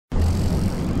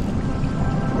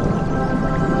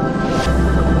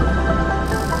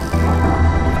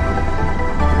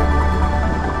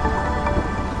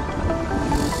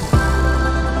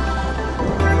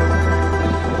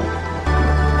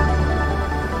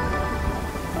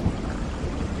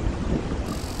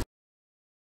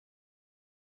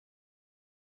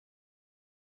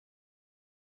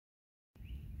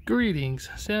Greetings,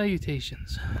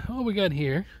 salutations. All we got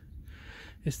here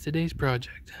is today's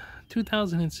project.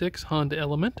 2006 Honda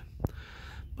Element,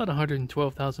 about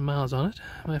 112,000 miles on it.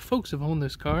 My folks have owned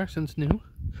this car since new.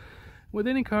 With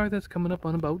any car that's coming up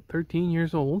on about 13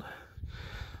 years old,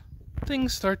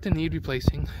 things start to need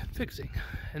replacing and fixing.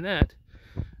 And that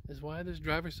is why this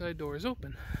driver's side door is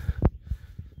open.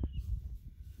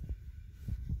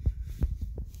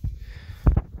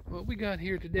 What we got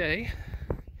here today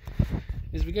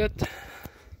is we got the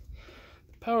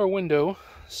power window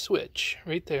switch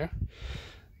right there,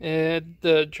 and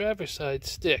the driver's side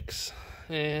sticks,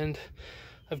 and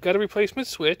I've got a replacement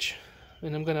switch,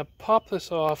 and I'm going to pop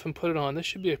this off and put it on. This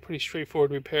should be a pretty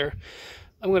straightforward repair.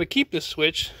 I'm going to keep this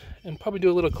switch and probably do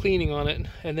a little cleaning on it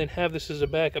and then have this as a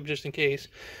backup just in case.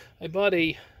 I bought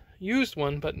a used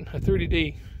one, but a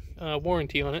 30-day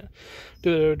warranty on it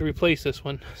to replace this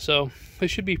one, so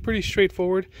this should be pretty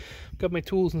straightforward. Got my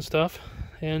tools and stuff,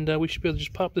 and we should be able to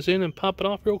just pop this in and pop it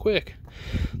off real quick.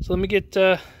 So let me get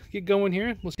going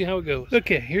here. We'll see how it goes.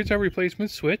 Okay, here's our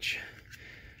replacement switch.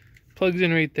 Plugs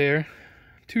in right there.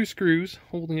 2 screws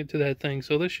holding it to that thing.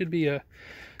 So this should be a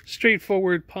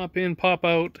straightforward pop in, pop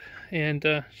out, and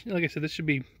like I said, this should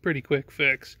be pretty quick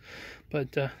fix.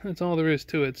 But that's all there is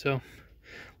to it. So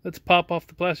let's pop off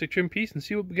the plastic trim piece and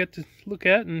see what we get to look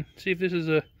at, and see if this is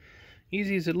as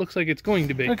easy as it looks like it's going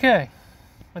to be. Okay,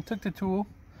 I took the tool,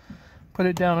 put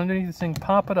it down underneath this thing,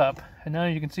 pop it up, and now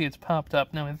you can see it's popped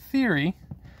up. Now in theory,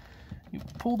 you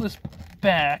pull this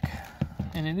back,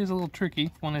 and it is a little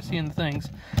tricky when I see in the things.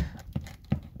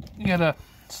 You gotta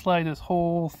slide this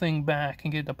whole thing back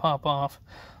and get it to pop off.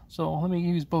 So let me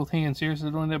use both hands here so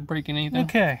I don't end up breaking anything.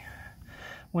 Okay,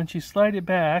 once you slide it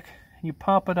back, you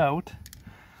pop it out,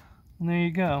 and there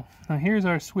you go. Now here's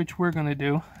our switch we're gonna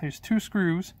do. There's 2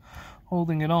 screws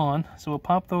holding it on, so we'll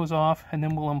pop those off and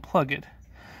then we'll unplug it.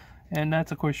 And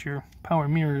that's of course your power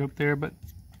mirror up there, but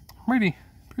pretty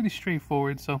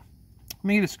straightforward. So let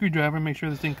me get a screwdriver and make sure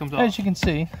this thing comes off. As you can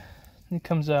see, it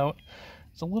comes out.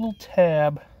 It's a little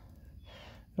tab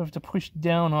you have to push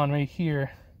down on right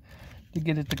here to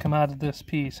get it to come out of this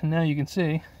piece. And now you can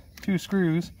see 2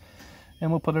 screws,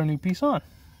 and we'll put our new piece on.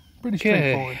 Pretty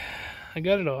straightforward. I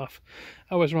got it off.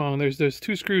 I was wrong. There's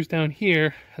 2 screws down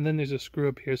here, and then there's a screw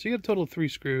up here. So you got a total of 3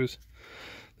 screws.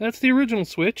 That's the original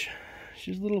switch.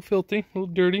 She's a little filthy, a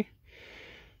little dirty.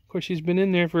 Of course, she's been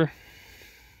in there for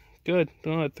good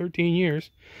 13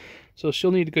 years, so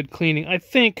she'll need a good cleaning. I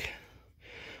think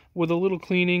with a little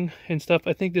cleaning and stuff,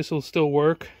 I think this will still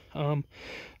work.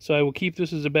 So I will keep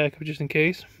this as a backup just in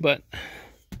case. But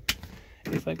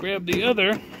if I grab the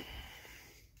other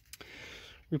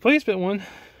replacement one,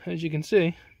 as you can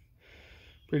see,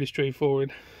 pretty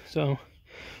straightforward. So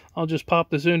I'll just pop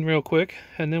this in real quick,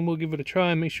 and then we'll give it a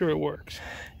try and make sure it works.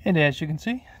 And as you can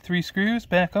see, 3 screws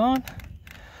back on.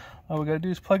 All we gotta do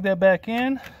is plug that back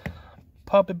in,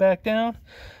 pop it back down,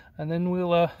 and then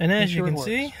we'll and as you can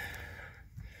see,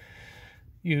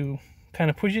 you kind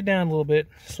of push it down a little bit,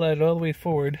 slide it all the way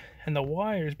forward, and the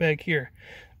wire's back here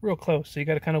real close, so you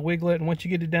got to kind of wiggle it, and once you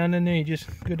get it down in there, you just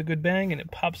give it a good bang and it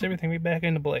pops everything right back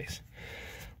into place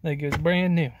like it's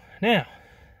brand new. Now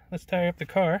let's tire up the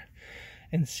car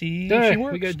and see if she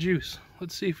works. We got juice.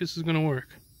 Let's see if this is going to work.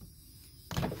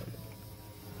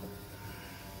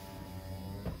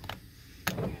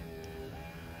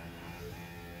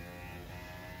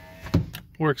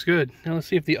 Works good. Now let's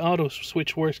see if the auto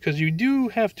switch works, because you do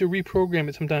have to reprogram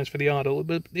it sometimes for the auto,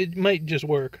 but it might just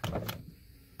work.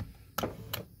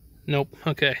 Nope.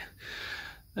 Okay.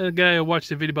 The guy who watched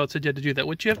the video about said you had to do that.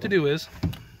 What you have to do is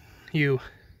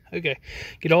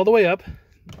get all the way up,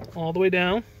 all the way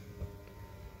down,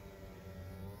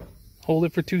 hold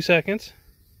it for 2 seconds,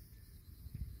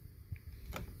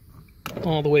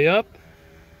 all the way up,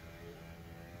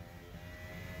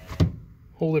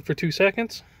 hold it for 2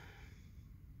 seconds,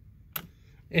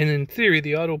 and in theory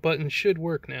the auto button should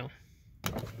work now.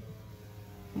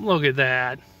 Look at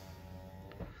that.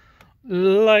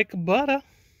 Like butter.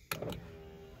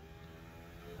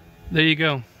 There you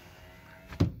go.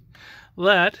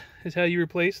 That is how you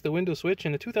replace the window switch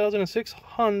in a 2006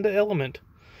 Honda Element.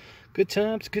 Good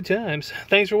times, good times.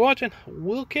 Thanks for watching.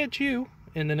 We'll catch you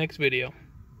in the next video.